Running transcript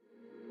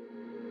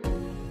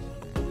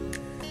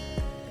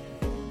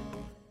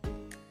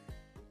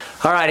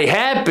Alrighty,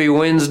 happy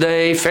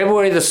Wednesday,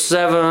 February the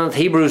 7th,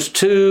 Hebrews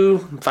 2,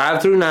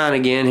 5 through 9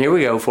 again. Here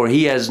we go. For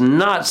he has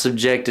not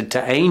subjected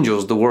to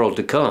angels the world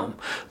to come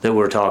that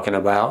we're talking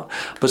about.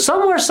 But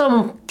someone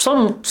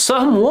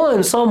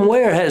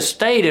somewhere has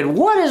stated,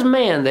 what is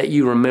man that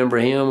you remember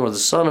him, or the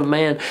son of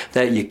man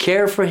that you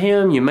care for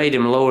him? You made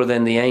him lower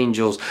than the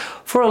angels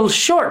for a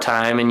short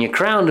time, and you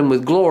crowned him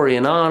with glory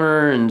and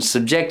honor and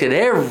subjected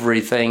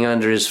everything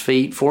under his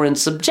feet. For in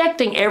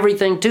subjecting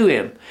everything to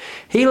him,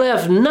 he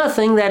left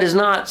nothing that is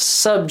not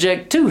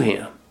subject to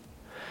him.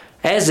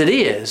 As it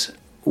is,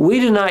 we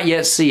do not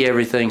yet see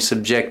everything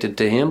subjected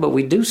to him, but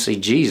we do see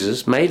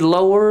Jesus made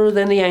lower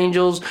than the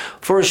angels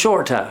for a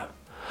short time,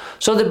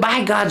 so that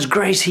by God's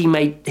grace he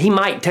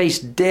might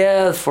taste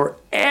death for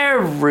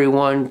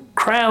everyone,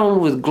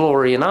 crowned with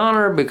glory and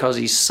honor because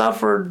he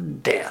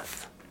suffered death.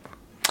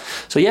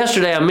 So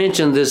yesterday I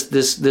mentioned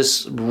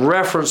this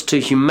reference to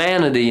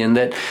humanity, and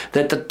that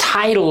the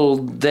title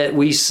that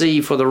we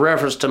see for the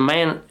reference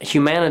to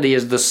humanity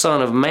is the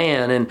Son of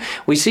Man. And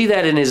we see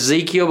that in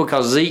Ezekiel,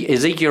 because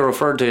Ezekiel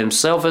referred to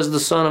himself as the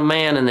Son of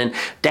Man, and then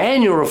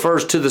Daniel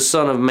refers to the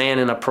Son of Man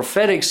in a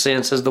prophetic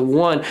sense as the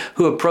one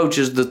who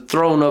approaches the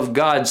throne of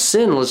God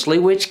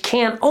sinlessly, which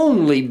can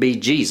only be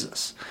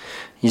Jesus.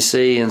 You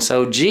see, and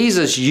so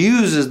Jesus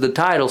uses the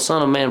title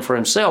Son of Man for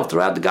himself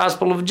throughout the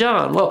Gospel of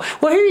John. Well,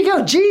 here you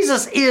go.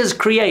 Jesus is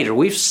creator.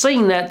 We've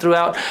seen that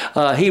throughout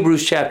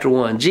Hebrews chapter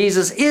 1.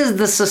 Jesus is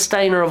the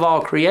sustainer of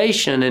all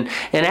creation. And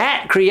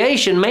at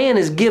creation, man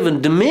is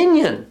given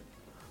dominion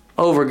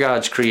over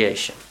God's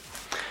creation.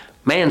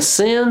 Man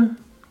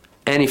sinned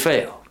and he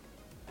fell.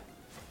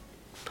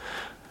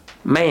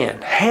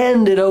 Man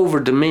handed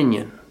over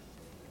dominion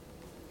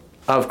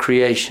of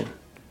creation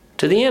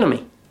to the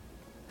enemy.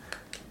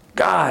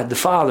 God, the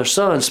Father,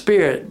 Son,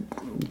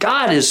 Spirit,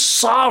 God is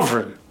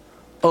sovereign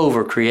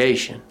over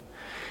creation.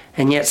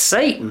 And yet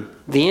Satan,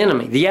 the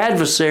enemy, the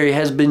adversary,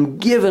 has been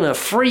given a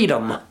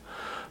freedom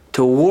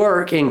to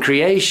work in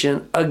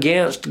creation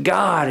against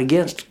God,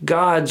 against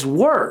God's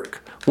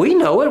work. We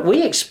know it.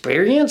 We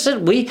experience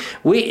it.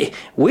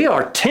 We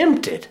are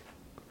tempted.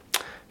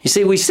 You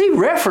see, we see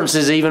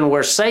references even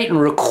where Satan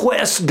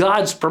requests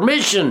God's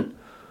permission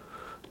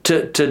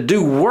to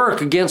do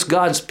work against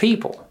God's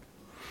people.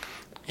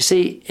 You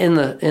see, in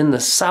the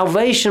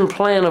salvation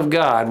plan of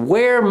God,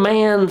 where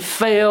man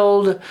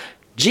failed,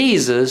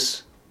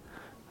 Jesus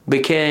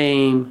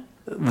became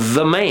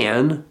the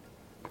man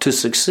to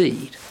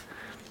succeed.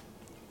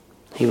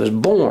 He was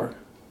born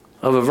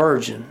of a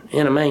virgin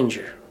in a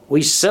manger.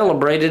 We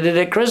celebrated it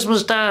at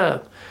Christmas time.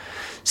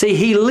 See,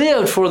 he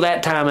lived for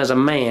that time as a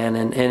man,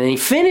 and he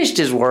finished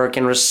his work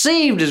and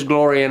received his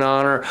glory and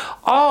honor.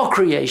 All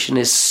creation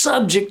is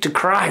subject to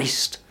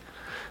Christ.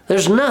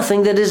 There's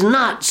nothing that is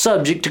not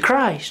subject to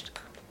Christ.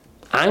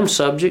 I'm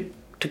subject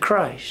to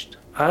Christ.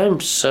 I'm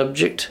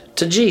subject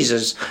to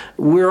Jesus.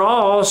 We're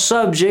all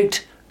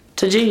subject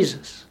to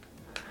Jesus.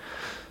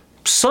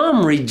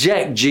 Some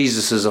reject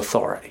Jesus'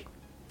 authority.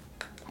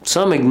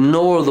 Some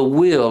ignore the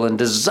will and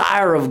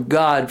desire of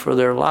God for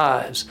their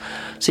lives.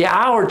 See,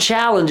 our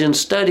challenge in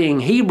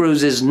studying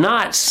Hebrews is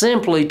not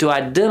simply to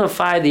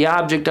identify the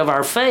object of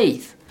our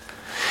faith,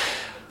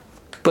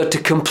 but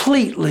to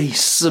completely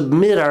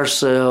submit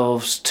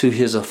ourselves to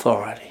his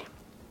authority.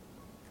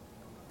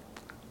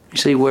 You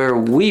see, where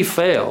we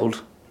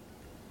failed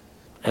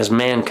as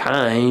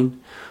mankind,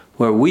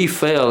 where we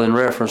fell in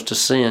reference to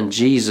sin,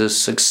 Jesus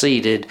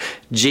succeeded.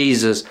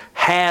 Jesus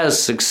has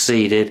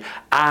succeeded.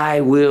 I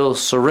will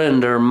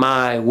surrender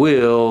my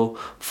will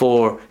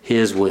for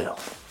his will.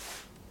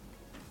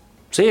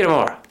 See you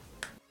tomorrow.